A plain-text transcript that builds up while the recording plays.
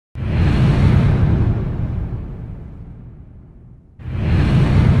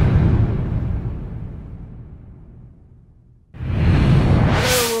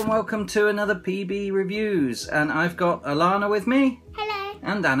welcome to another PB Reviews, and I've got Alana with me. Hello.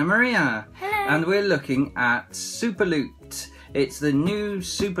 And Anna Maria. Hello. And we're looking at Super Loot. It's the new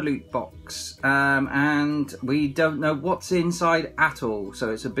Super Loot box, and we don't know what's inside at all, so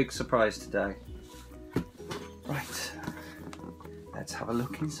it's a big surprise today. Right, let's have a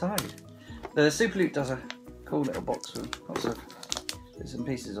look inside. The Super Loot does a cool little box with lots of bits and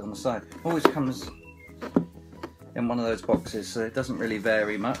pieces on the side. Always comes in one of those boxes, so it doesn't really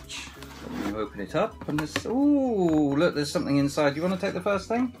vary much. When you open it up, and there's, ooh, look, there's something inside. You want to take the first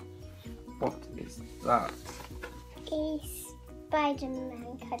thing? What is that? A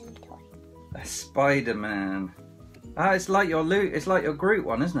Spider-Man cuddly toy. A Spider-Man. Ah, it's like your Loot. It's like your Groot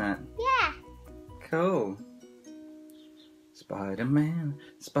one, isn't it? Yeah. Cool. Spider-Man,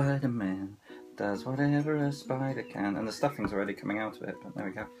 Spider-Man does whatever a spider can, and the stuffing's already coming out of it. But there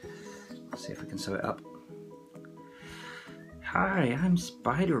we go. Let's see if we can sew it up. Hi, I'm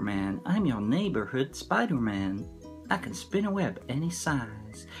Spider-Man. I'm your neighborhood Spider-Man. I can spin a web any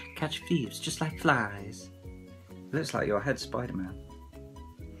size, catch thieves just like flies. Looks like your head Spider-Man.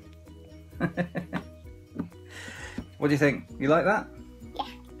 What do you think? You like that? Yeah.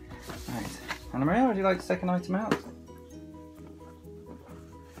 Right. Anna Maria, would you like to take an item out?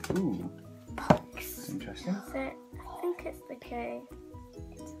 Ooh. Box. That's interesting. So I think it's like a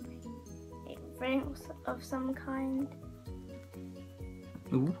ring of some kind.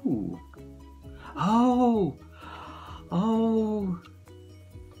 Ooh. Oh! Oh!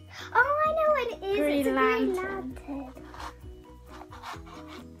 Oh, I know what it is. Green it's a Green Lantern. Lantern.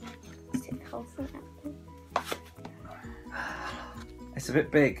 It's a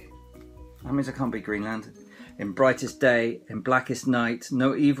bit big. That means I can't be Green Lantern. In brightest day, in blackest night,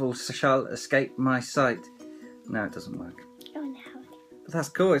 no evil shall escape my sight. No, it doesn't work. Oh no. But that's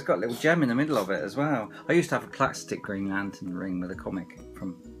cool. It's got a little gem in the middle of it as well. I used to have a plastic Green Lantern ring with a comic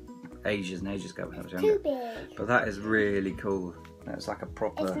from ages and ages ago when I was younger. Too big. But that is really cool. It's like a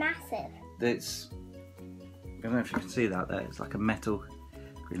proper... It's massive. It's... I don't know if you can see that there. It's like a metal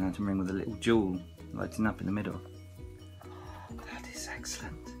Green Lantern ring with a little jewel lighting up in the middle. That is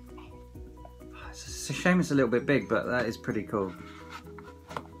excellent. It's a shame it's a little bit big, but that is pretty cool.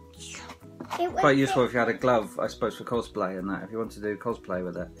 Quite useful if you had a glove, I suppose, for cosplay and that. If you want to do cosplay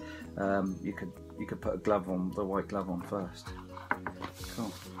with it, you could put a glove on, the white glove on first.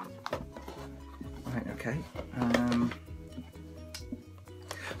 Cool. Right, okay.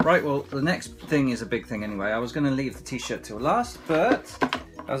 Right, well, the next thing is a big thing anyway. I was going to leave the t-shirt till last, but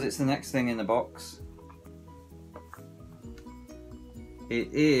as it's the next thing in the box, it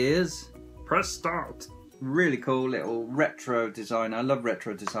is Press Start. Really cool little retro design. I love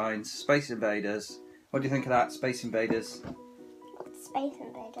retro designs. Space Invaders. What do you think of that, Space Invaders? Space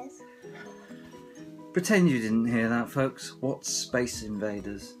Invaders. Pretend you didn't hear that, folks. What's Space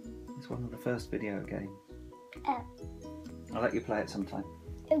Invaders? It's one of the first video games. Oh. I'll let you play it sometime.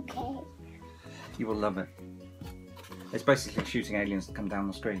 Okay. You will love it. It's basically shooting aliens that come down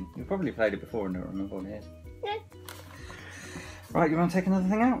the screen. You've probably played it before and don't remember what it is. Yeah. Right, you want to take another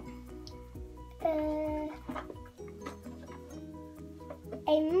thing out?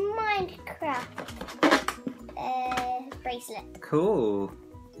 A Minecraft bracelet. Cool.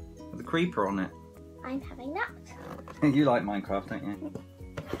 With a creeper on it. I'm having that. You like Minecraft, don't you?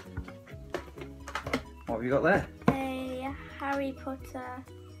 What have you got there? A Harry Potter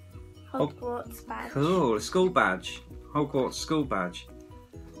Hogwarts badge. Cool, a school badge. Hogwarts school badge.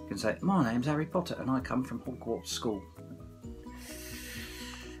 You can say, my name's Harry Potter and I come from Hogwarts School.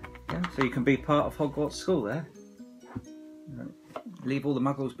 Yeah, so you can be part of Hogwarts School there. Leave all the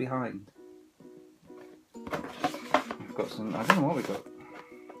muggles behind. We've got some, I don't know what we've got.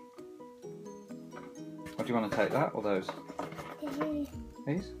 What do you want to take, that or those?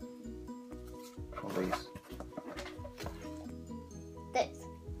 These? Or these? This.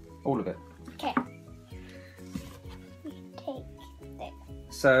 All of it. Okay. Take this.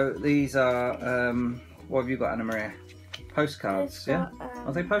 So these are, what have you got, Anna Maria? Postcards, yeah?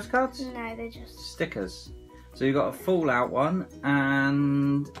 Are they postcards? No, they're just Stickers. So you've got a Fallout one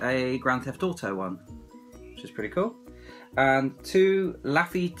and a Grand Theft Auto one, which is pretty cool. And 2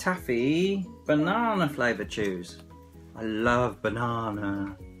 Laffy Taffy banana flavoured chews. I love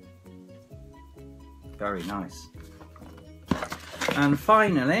banana. Very nice. And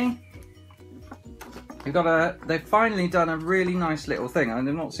finally, they've finally done a really nice little thing. I've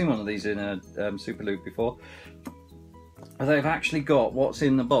not seen one of these in a Super Loot before. But they've actually got what's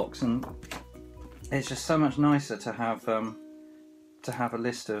in the box, and it's just so much nicer to have to have a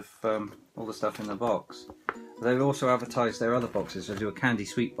list of all the stuff in the box. They've also advertised their other boxes. They do a candy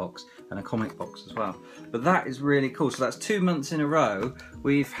sweet box and a comic box as well. But that is really cool. So that's 2 months in a row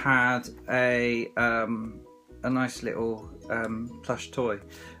we've had a nice little plush toy.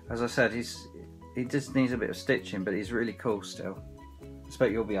 As I said, he just needs a bit of stitching, but he's really cool still. I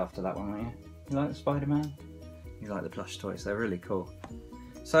expect you'll be after that one, won't you? You like the Spider-Man? You like the plush toys? They're really cool.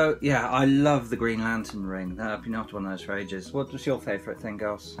 So yeah, I love the Green Lantern ring. I've been after one of those for ages. What was your favourite thing,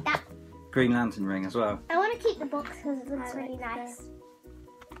 girls? That. Green Lantern ring as well. I want to keep the box because it looks I really like nice.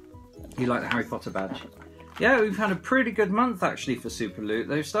 You like the Harry Potter badge? Yeah, we've had a pretty good month actually for Super Loot.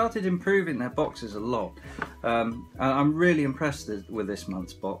 They've started improving their boxes a lot. I'm really impressed with this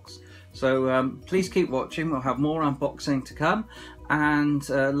month's box. So please keep watching. We'll have more unboxing to come. And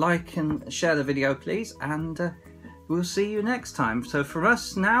like and share the video, please. And we'll see you next time. So for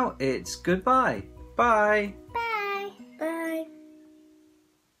us now, it's goodbye. Bye.